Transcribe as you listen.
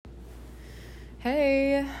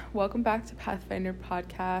Hey, welcome back to Pathfinder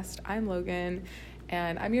Podcast. I'm Logan,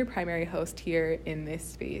 and I'm your primary host here in this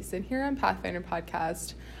space. And here on Pathfinder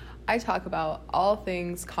Podcast, I talk about all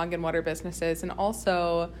things Kangen Water businesses and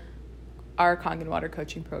also our Kangen Water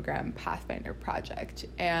coaching program, Pathfinder Project.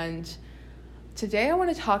 And today I want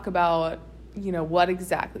to talk about, what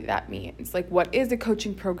exactly that means. Like, what is a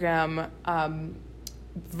coaching program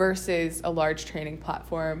versus a large training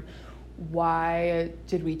platform? Why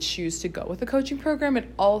did we choose to go with a coaching program?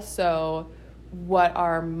 And also, what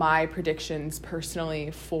are my predictions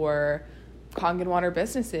personally for Kangen Water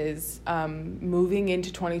businesses moving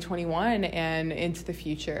into 2021 and into the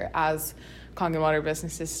future as Kangen Water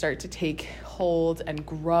businesses start to take hold and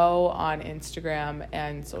grow on Instagram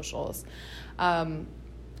and socials.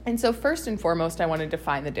 And so first and foremost, I want to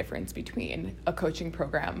define the difference between a coaching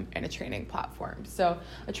program and a training platform. So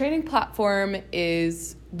a training platform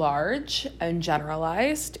is large and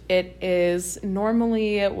generalized. It is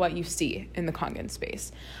normally what you see in the Kangen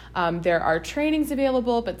space. There are trainings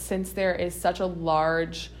available, but since there is such a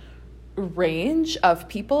large range of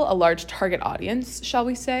people, a large target audience, shall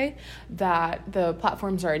we say, that the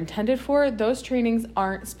platforms are intended for, those trainings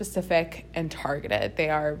aren't specific and targeted. They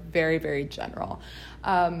are very, very general.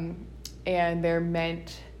 And they're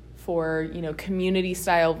meant for, community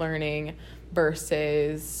style learning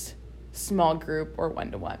versus small group or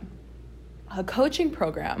one-to-one. A coaching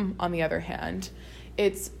program, on the other hand,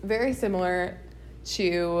 it's very similar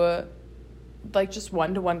to just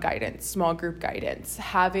one-to-one guidance, small group guidance,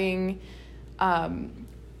 having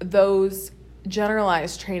those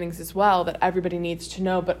generalized trainings as well that everybody needs to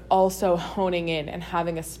know, but also honing in and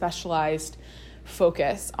having a specialized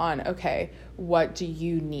focus on, okay, what do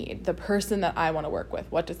you need? The person that I want to work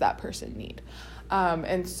with, what does that person need?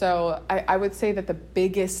 And so I would say that the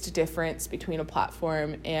biggest difference between a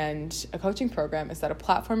platform and a coaching program is that a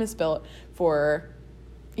platform is built for,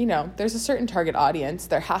 there's a certain target audience,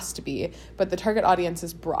 there has to be, but the target audience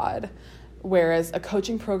is broad, whereas a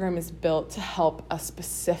coaching program is built to help a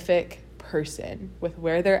specific person with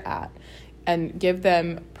where they're at and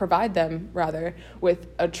provide them with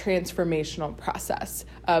a transformational process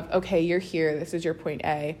of, okay, you're here, this is your point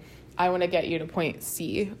A, I want to get you to point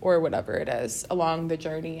C or whatever it is along the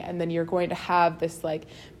journey. And then you're going to have this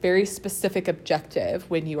very specific objective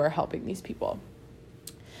when you are helping these people.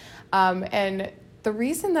 And the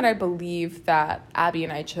reason that I believe that Abby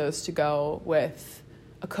and I chose to go with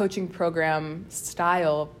a coaching program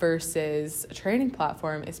style versus a training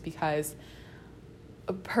platform is because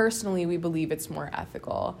personally we believe it's more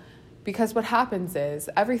ethical. Because what happens is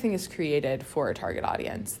everything is created for a target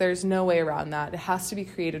audience. There's no way around that. It has to be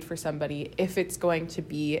created for somebody if it's going to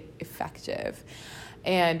be effective.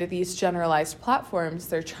 And these generalized platforms,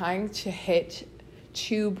 they're trying to hit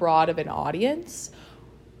too broad of an audience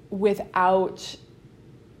without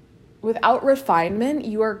refinement.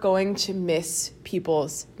 You are going to miss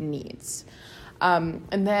people's needs. And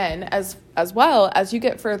then as well as you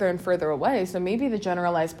get further and further away, so maybe the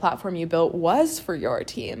generalized platform you built was for your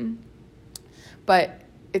team, but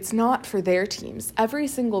it's not for their teams. Every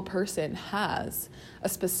single person has a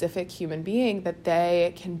specific human being that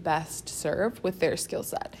they can best serve with their skill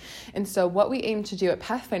set. And so what we aim to do at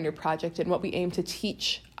Pathfinder Project and what we aim to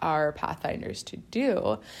teach our Pathfinders to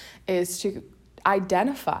do is to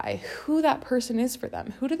identify who that person is for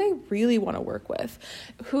them. Who do they really want to work with?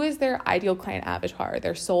 Who is their ideal client avatar,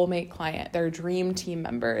 their soulmate client, their dream team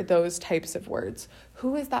member, those types of words.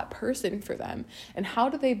 Who is that person for them? And how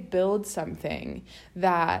do they build something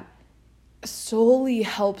that solely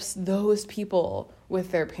helps those people with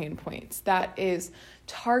their pain points, that is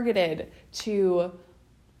targeted to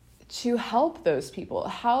help those people?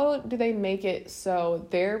 How do they make it so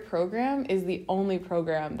their program is the only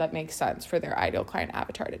program that makes sense for their ideal client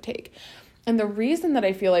avatar to take? And the reason that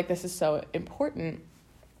I feel like this is so important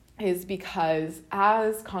is because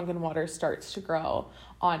as Kangen Water starts to grow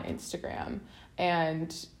on Instagram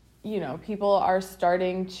and, people are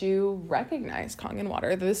starting to recognize Kangen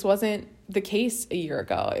Water. This wasn't the case a year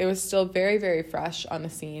ago. It was still very, very fresh on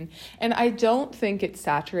the scene. And I don't think it's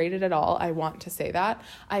saturated at all. I want to say that.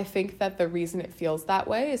 I think that the reason it feels that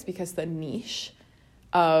way is because the niche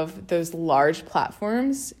of those large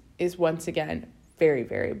platforms is once again very,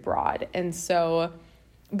 very broad. And so,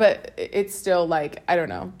 but it's still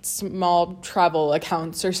small travel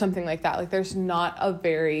accounts or something like that. There's not a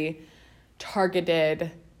very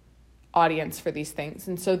targeted audience for these things.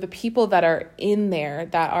 And so the people that are in there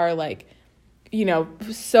that are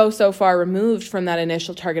so far removed from that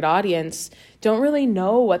initial target audience don't really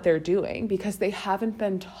know what they're doing because they haven't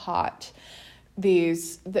been taught the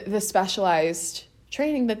specialized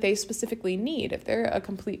training that they specifically need. If they're a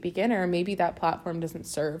complete beginner, maybe that platform doesn't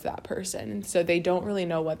serve that person. And so they don't really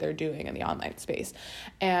know what they're doing in the online space.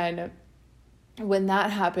 And when that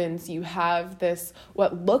happens, you have this,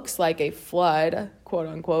 what looks like a flood, quote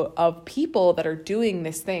unquote, of people that are doing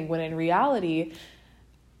this thing, when in reality,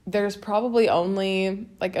 there's probably only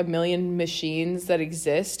like 1 million machines that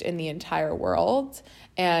exist in the entire world.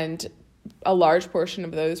 And a large portion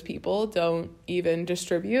of those people don't even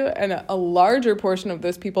distribute, and a larger portion of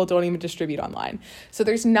those people don't even distribute online. So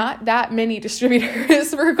there's not that many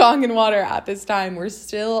distributors for Kangen water at this time. We're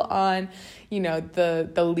still on,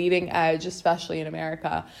 the leading edge, especially in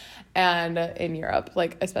America and in Europe,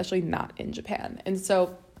 like especially not in Japan. And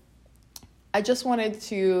so I just wanted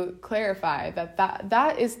to clarify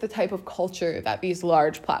that is the type of culture that these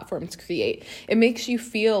large platforms create. It makes you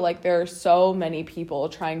feel like there are so many people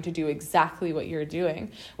trying to do exactly what you're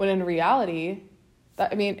doing, when in reality,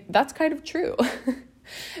 that's kind of true.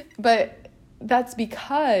 But that's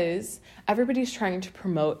because everybody's trying to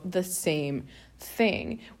promote the same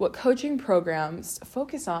thing. What coaching programs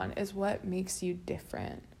focus on is what makes you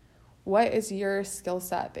different. What is your skill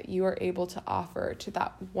set that you are able to offer to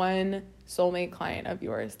that one soulmate client of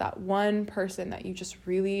yours, that one person that you just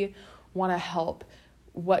really want to help?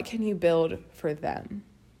 What can you build for them?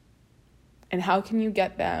 And how can you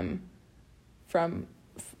get them through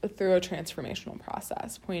a transformational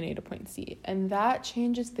process, point A to point C? And that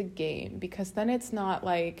changes the game, because then it's not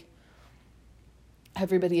like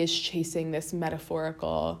everybody is chasing this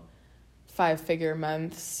metaphorical 5-figure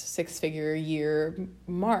months, 6-figure year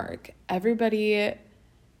mark. Everybody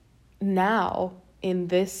now in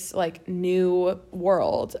this like new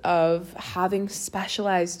world of having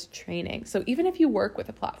specialized training. So even if you work with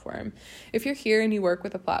a platform, if you're here and you work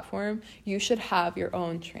with a platform, you should have your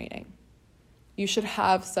own training. You should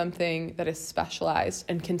have something that is specialized,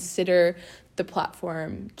 and consider the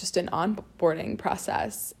platform just an onboarding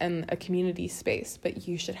process and a community space, but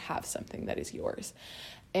you should have something that is yours.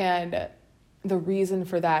 And the reason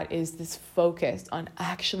for that is this focus on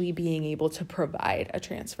actually being able to provide a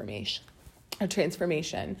transformation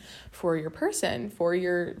for your person, for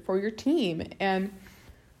your team. And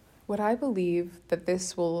what I believe that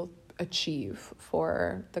this will achieve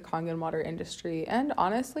for the Kangen water industry, and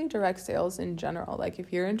honestly direct sales in general, like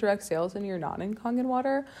if you're in direct sales and you're not in Kangen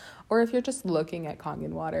water, or if you're just looking at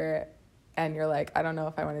Kangen water and you're like, I don't know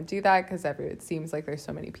if I want to do that because it seems like there's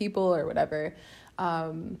so many people or whatever,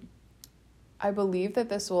 I believe that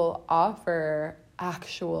this will offer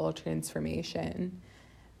actual transformation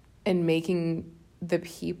in making the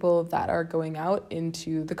people that are going out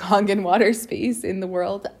into the Kangen water space in the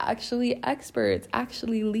world actually experts,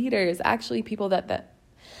 actually leaders, actually people that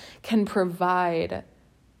can provide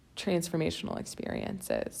transformational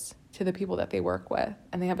experiences to the people that they work with.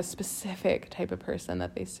 And they have a specific type of person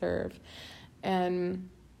that they serve. And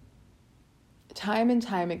time and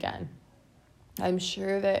time again, I'm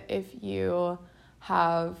sure that if you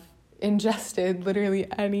have ingested literally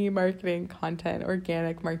any marketing content,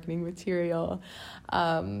 organic marketing material,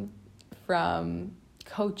 from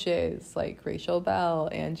coaches like Rachel Bell,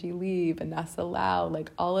 Angie Lee, Vanessa Lau, like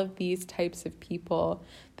all of these types of people,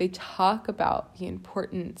 they talk about the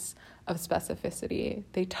importance of specificity.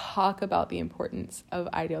 They talk about the importance of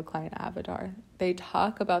ideal client avatar. They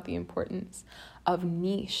talk about the importance of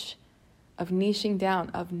niche, of niching down,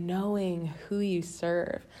 of knowing who you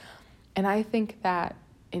serve. And I think that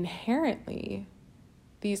inherently,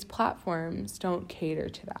 these platforms don't cater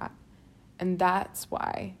to that. And that's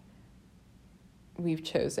why we've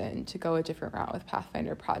chosen to go a different route with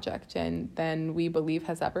Pathfinder Project than we believe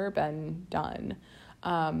has ever been done.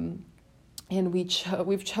 And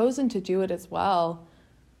we've chosen to do it as well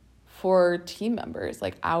for team members,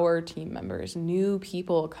 like our team members, new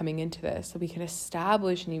people coming into this, so we can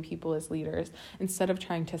establish new people as leaders instead of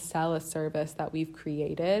trying to sell a service that we've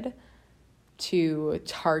created to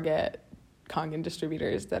target Kangen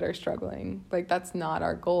distributors that are struggling. Like, that's not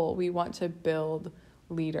our goal. We want to build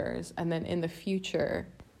leaders, and then in the future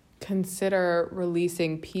consider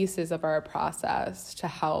releasing pieces of our process to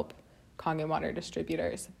help Kangen water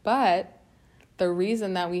distributors. But the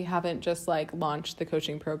reason that we haven't just launched the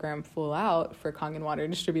coaching program full out for Kangen water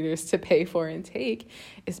distributors to pay for and take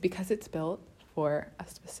is because it's built for a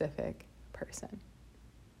specific person.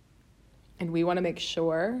 And we want to make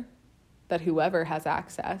sure that whoever has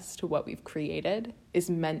access to what we've created is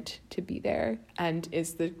meant to be there and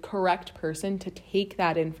is the correct person to take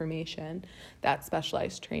that information, that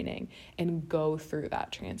specialized training, and go through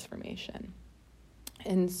that transformation.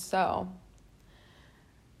 And so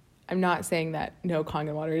I'm not saying that no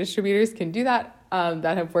Kangen water distributors can do that,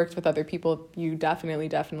 that have worked with other people. You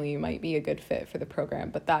definitely might be a good fit for the program,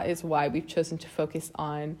 but that is why we've chosen to focus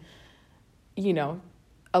on,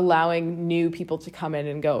 allowing new people to come in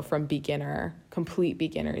and go from complete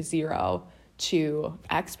beginner, zero, to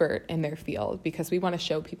expert in their field, because we want to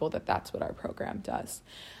show people that that's what our program does.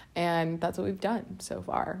 And that's what we've done so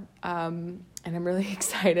far. And I'm really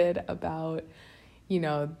excited about,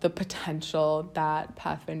 the potential that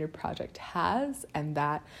Pathfinder Project has, and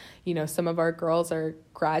that, some of our girls are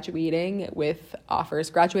graduating with offers,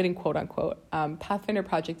 graduating quote unquote. Pathfinder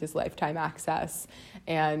Project is lifetime access,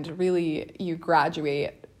 and really you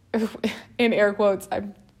graduate in air quotes.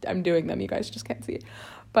 I'm doing them. You guys just can't see.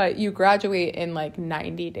 But you graduate in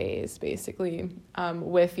 90 days, basically,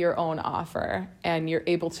 with your own offer, and you're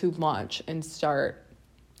able to launch and start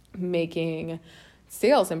making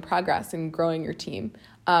sales and progress and growing your team.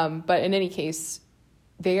 But in any case,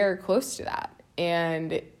 they are close to that.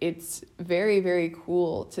 And it's very, very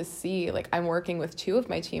cool to see. I'm working with 2 of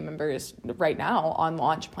my team members right now on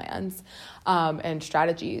launch plans and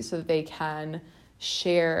strategies, so that they can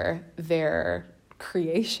share their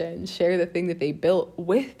creation, share the thing that they built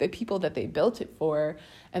with the people that they built it for,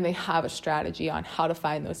 and they have a strategy on how to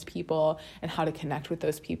find those people and how to connect with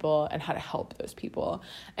those people and how to help those people.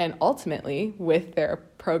 And ultimately, with their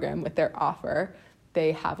program, with their offer,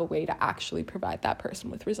 they have a way to actually provide that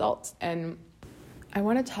person with results. And I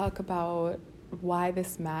want to talk about why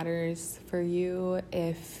this matters for you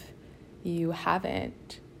if you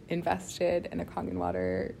haven't invested in a Kangen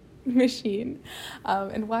water machine,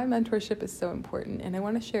 and why mentorship is so important. And I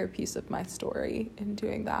want to share a piece of my story in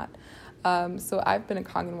doing that. So I've been a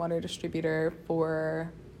Kangen water distributor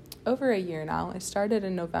for over a year now. I started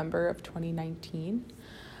in November of 2019.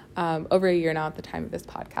 Over a year now at the time of this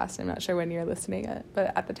podcast. I'm not sure when you're listening it,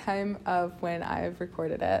 but at the time of when I've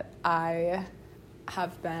recorded it, I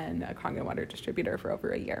have been a Kangen water distributor for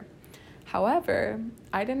over a year. However,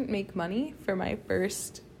 I didn't make money for my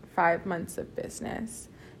first 5 months of business.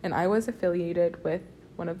 And I was affiliated with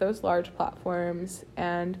one of those large platforms,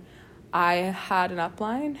 and I had an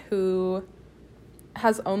upline who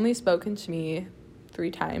has only spoken to me 3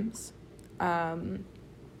 times. And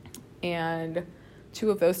 2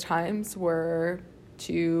 of those times were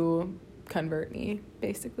to convert me,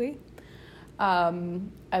 basically.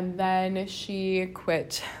 And then she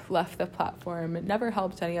quit, left the platform. It never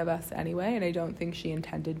helped any of us anyway, and I don't think she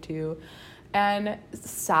intended to. And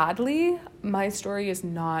sadly, my story is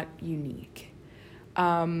not unique.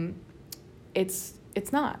 It's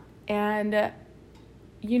not. And,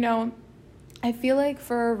 I feel like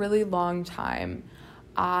for a really long time,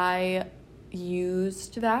 I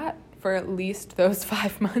used that for at least those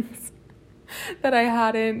 5 months that I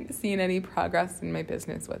hadn't seen any progress in my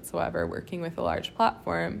business whatsoever, working with a large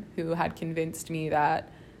platform who had convinced me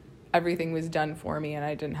that everything was done for me and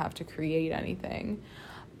I didn't have to create anything.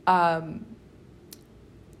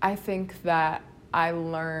 I think that I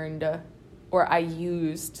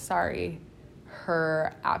used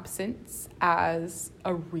her absence as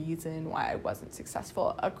a reason why I wasn't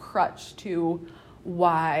successful, a crutch to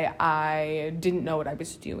why I didn't know what I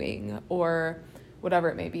was doing, or whatever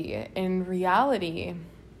it may be. In reality,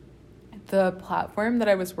 the platform that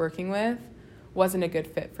I was working with wasn't a good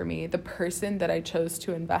fit for me. The person that I chose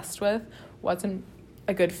to invest with wasn't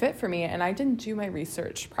a good fit for me, and I didn't do my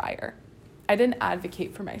research prior. I didn't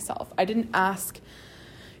advocate for myself. I didn't ask,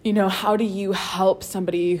 how do you help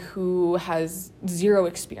somebody who has 0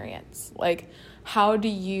 experience? How do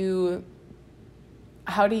you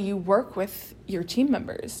work with your team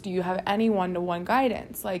members? Do you have any one-to-one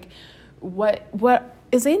guidance? What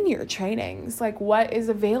is in your trainings? What is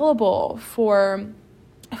available for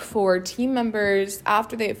team members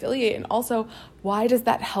after they affiliate? And also, why does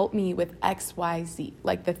that help me with XYZ?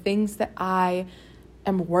 The things that I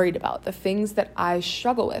am worried about, the things that I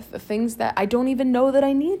struggle with, the things that I don't even know that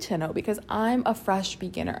I need to know because I'm a fresh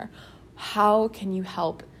beginner. How can you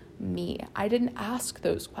help me? I didn't ask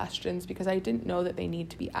those questions because I didn't know that they need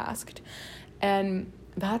to be asked. And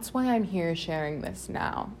that's why I'm here sharing this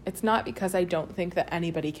now. It's not because I don't think that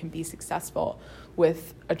anybody can be successful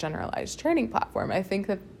with a generalized training platform. I think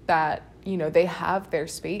that they have their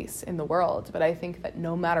space in the world, but I think that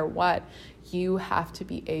no matter what, you have to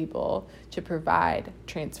be able to provide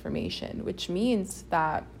transformation, which means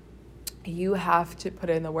that you have to put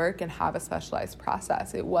in the work and have a specialized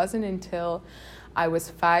process. It wasn't until I was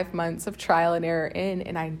 5 months of trial and error in,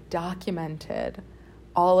 and I documented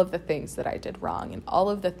all of the things that I did wrong and all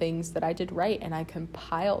of the things that I did right, and I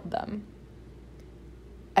compiled them.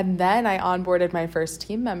 And then I onboarded my first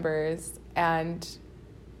team members, and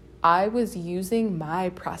I was using my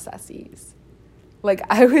processes. Like,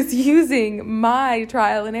 I was using my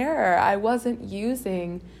trial and error. I wasn't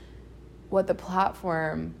using what the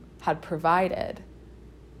platform had provided.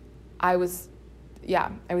 I was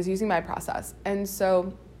using my process. And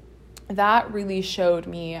so that really showed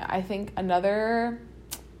me, I think another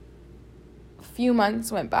few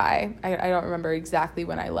months went by. I don't remember exactly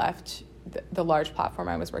when I left the large platform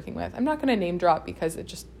I was working with. I'm not going to name drop because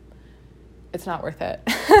it's not worth it.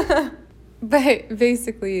 But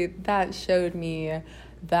basically that showed me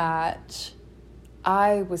that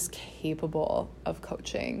I was capable of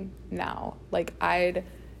coaching now. Like I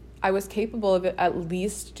was capable of at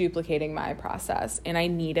least duplicating my process, and I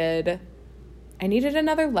needed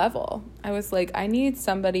another level. I was like, I need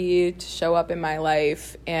somebody to show up in my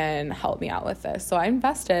life and help me out with this. So I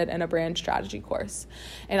invested in a brand strategy course,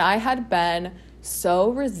 and I had been so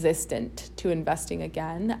resistant to investing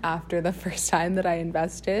again after the first time that I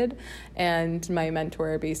invested, and my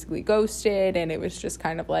mentor basically ghosted, and it was just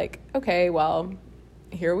kind of like, okay, well,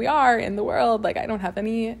 here we are in the world. Like, I don't have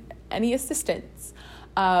any assistance.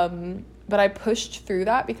 But I pushed through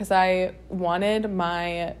that because I wanted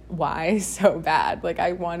my why so bad. Like,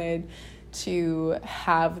 I wanted to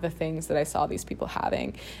have the things that I saw these people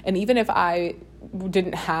having. And even if I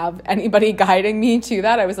didn't have anybody guiding me to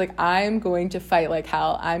that, I was like, I'm going to fight like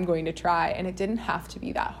hell. I'm going to try. And it didn't have to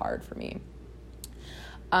be that hard for me.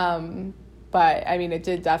 But I mean, it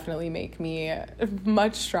did definitely make me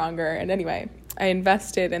much stronger. And anyway, I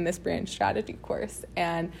invested in this brand strategy course,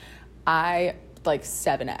 and I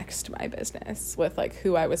 7x'd my business with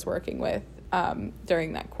who I was working with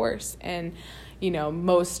during that course. And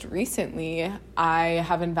most recently I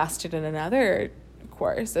have invested in another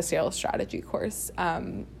course, a sales strategy course,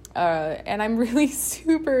 and I'm really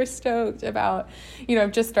super stoked about,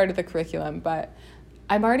 I've just started the curriculum, but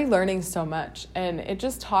I'm already learning so much, and it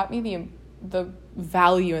just taught me the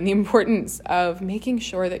value and the importance of making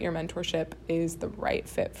sure that your mentorship is the right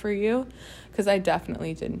fit for you, because I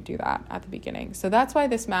definitely didn't do that at the beginning. So that's why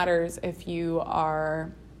this matters if you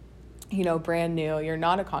are, brand new, you're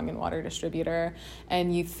not a Kangen water distributor,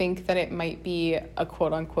 and you think that it might be a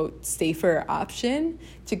quote unquote safer option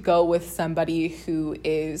to go with somebody who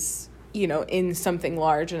is, in something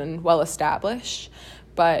large and well established.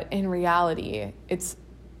 But in reality, it's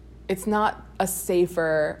not a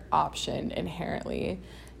safer option inherently.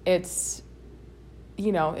 It's,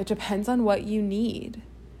 it depends on what you need.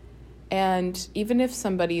 And even if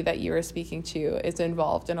somebody that you are speaking to is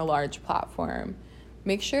involved in a large platform,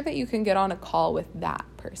 make sure that you can get on a call with that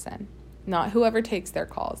person, not whoever takes their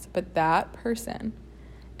calls, but that person,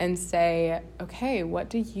 and say, okay, what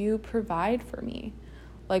do you provide for me?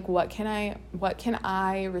 Like, what can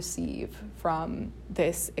I receive from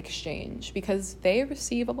this exchange? Because they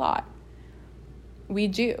receive a lot. We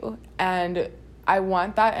do. And I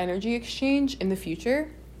want that energy exchange in the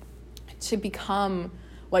future to become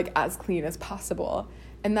as clean as possible.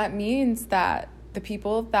 And that means that the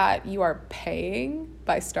people that you are paying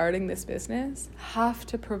by starting this business have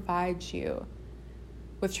to provide you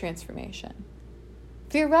with transformation.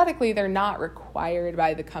 Theoretically, they're not required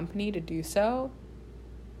by the company to do so,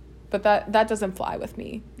 but that doesn't fly with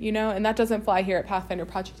me, and that doesn't fly here at Pathfinder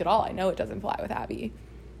Project at all. I know it doesn't fly with Abby.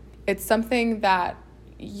 It's something that,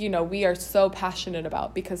 we are so passionate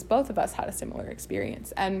about because both of us had a similar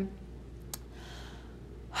experience. And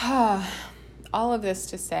all of this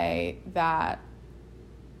to say that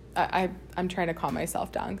I'm trying to calm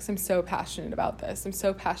myself down because I'm so passionate about this. I'm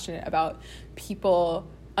so passionate about people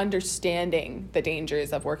understanding the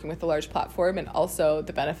dangers of working with a large platform and also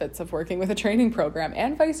the benefits of working with a training program,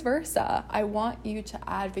 and vice versa. I want you to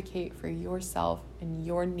advocate for yourself and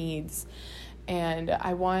your needs. And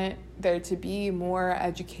I want there to be more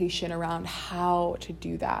education around how to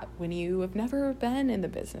do that when you have never been in the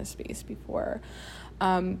business space before.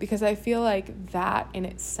 Because I feel like that in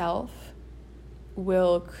itself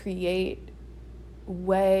will create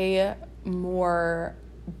way more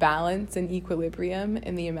balance and equilibrium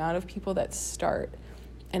in the amount of people that start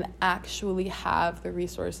and actually have the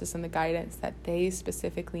resources and the guidance that they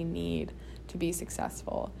specifically need to be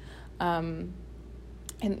successful. So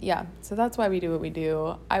that's why we do what we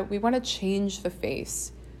do. We want to change the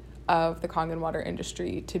face of the Kangen water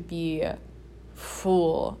industry to be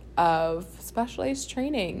full of specialized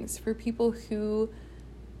trainings for people who,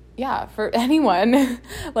 for anyone.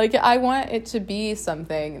 I want it to be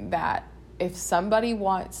something that if somebody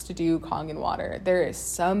wants to do Kangen water, there is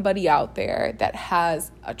somebody out there that has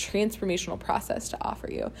a transformational process to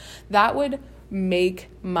offer you. That would make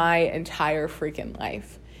my entire freaking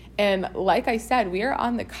life. And like I said, we are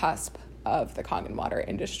on the cusp of the Kangen water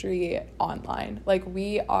industry online. Like,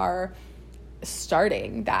 we are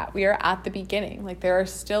starting that. We are at the beginning. Like, there are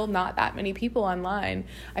still not that many people online.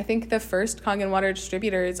 I think the first Kangen water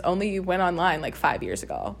distributors only went online like 5 years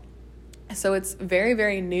ago. So it's very,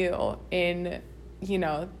 very new in,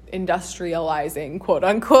 industrializing, quote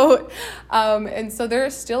unquote. And so there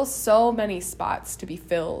are still so many spots to be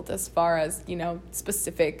filled as far as,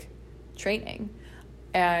 specific training.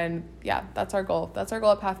 And yeah, that's our goal. That's our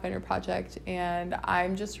goal at Pathfinder Project. And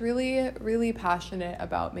I'm just really, really passionate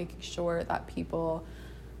about making sure that people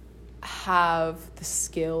have the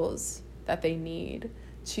skills that they need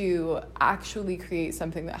to actually create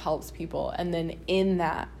something that helps people. And then in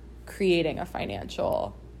that, creating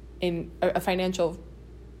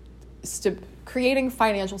creating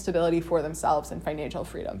financial stability for themselves and financial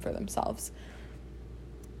freedom for themselves.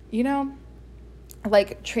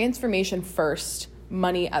 Like, transformation first,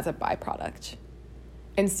 money as a byproduct,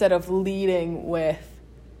 instead of leading with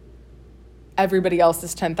everybody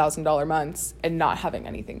else's $10,000 months and not having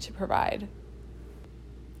anything to provide.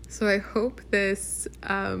 So I hope this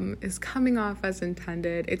is coming off as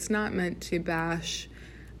intended. It's not meant to bash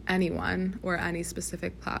anyone or any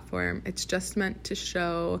specific platform. It's just meant to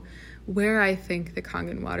show where I think the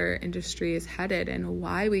Kangen water industry is headed and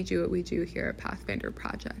why we do what we do here at Pathfinder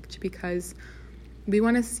Project, because we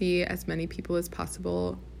want to see as many people as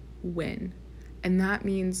possible win. And that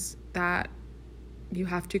means that you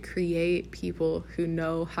have to create people who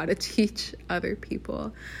know how to teach other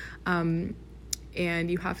people.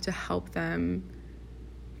 And you have to help them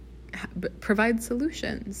provide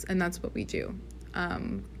solutions. And that's what we do.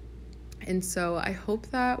 And so I hope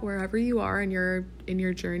that wherever you are in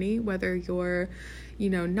your journey, whether you're,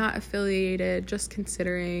 not affiliated, just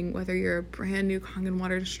considering, whether you're a brand new Kangen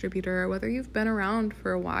water distributor, whether you've been around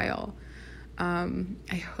for a while,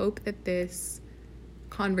 I hope that this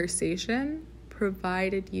conversation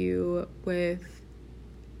provided you with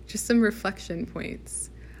just some reflection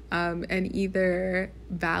points, and either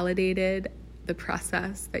validated the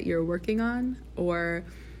process that you're working on, or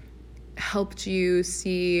helped you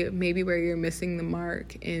see maybe where you're missing the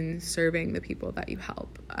mark in serving the people that you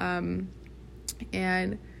help.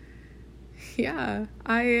 And yeah,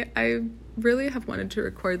 I really have wanted to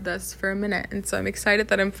record this for a minute, and so I'm excited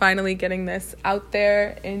that I'm finally getting this out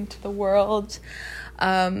there into the world.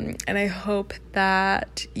 And I hope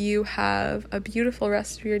that you have a beautiful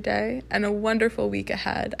rest of your day and a wonderful week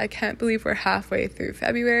ahead. I can't believe we're halfway through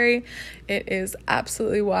February. It is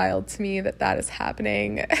absolutely wild to me that is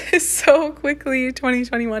happening so quickly.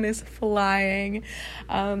 2021 is flying.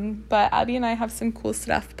 But Abby and I have some cool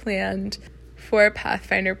stuff planned for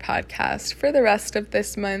Pathfinder Podcast for the rest of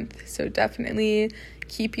this month. So definitely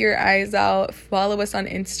keep your eyes out. Follow us on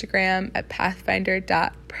Instagram at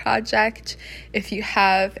pathfinder.project. If you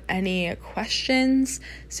have any questions,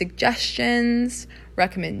 suggestions,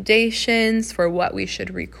 recommendations for what we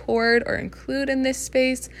should record or include in this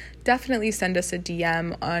space, definitely send us a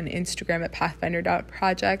DM on Instagram at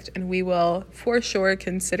pathfinder.project, and we will for sure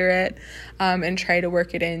consider it and try to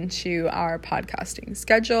work it into our podcasting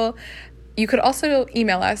schedule. You could also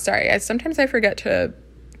email us. Sorry, sometimes I forget to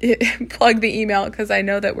plug the email because I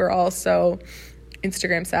know that we're all so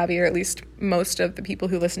Instagram savvy, or at least most of the people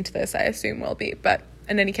who listen to this, I assume, will be. But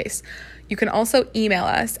in any case, you can also email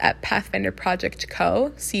us at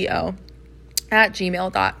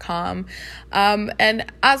pathfinderprojectco@gmail.com. And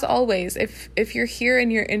as always, if you're here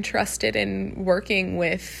and you're interested in working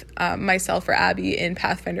with myself or Abby in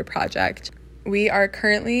Pathfinder Project, we are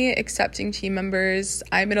currently accepting team members.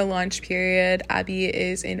 I'm in a launch period. Abby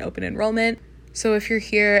is in open enrollment. So if you're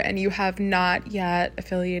here and you have not yet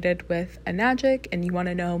affiliated with Enagic and you want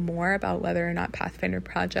to know more about whether or not Pathfinder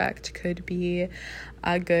Project could be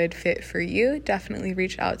a good fit for you, definitely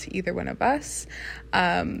reach out to either one of us.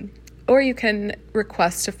 Or you can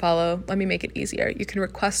request to follow, let me make it easier. You can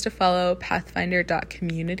request to follow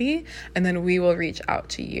pathfinder.community, and then we will reach out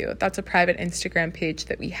to you. That's a private Instagram page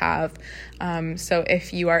that we have. So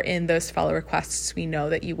if you are in those follow requests, we know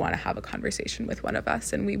that you want to have a conversation with one of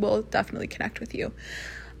us, and we will definitely connect with you.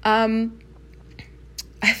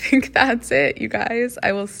 I think that's it, you guys.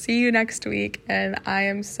 I will see you next week, and I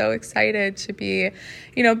am so excited to be,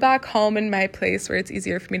 back home in my place where it's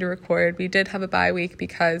easier for me to record. We did have a bye week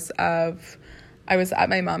because I was at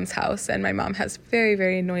my mom's house, and my mom has very,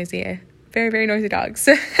 very noisy dogs.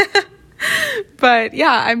 But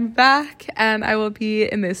yeah, I'm back, and I will be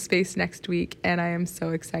in this space next week, and I am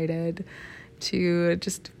so excited to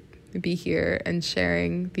just be here and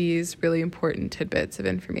sharing these really important tidbits of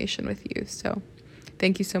information with you. So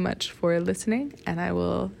thank you so much for listening, and I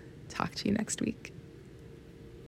will talk to you next week.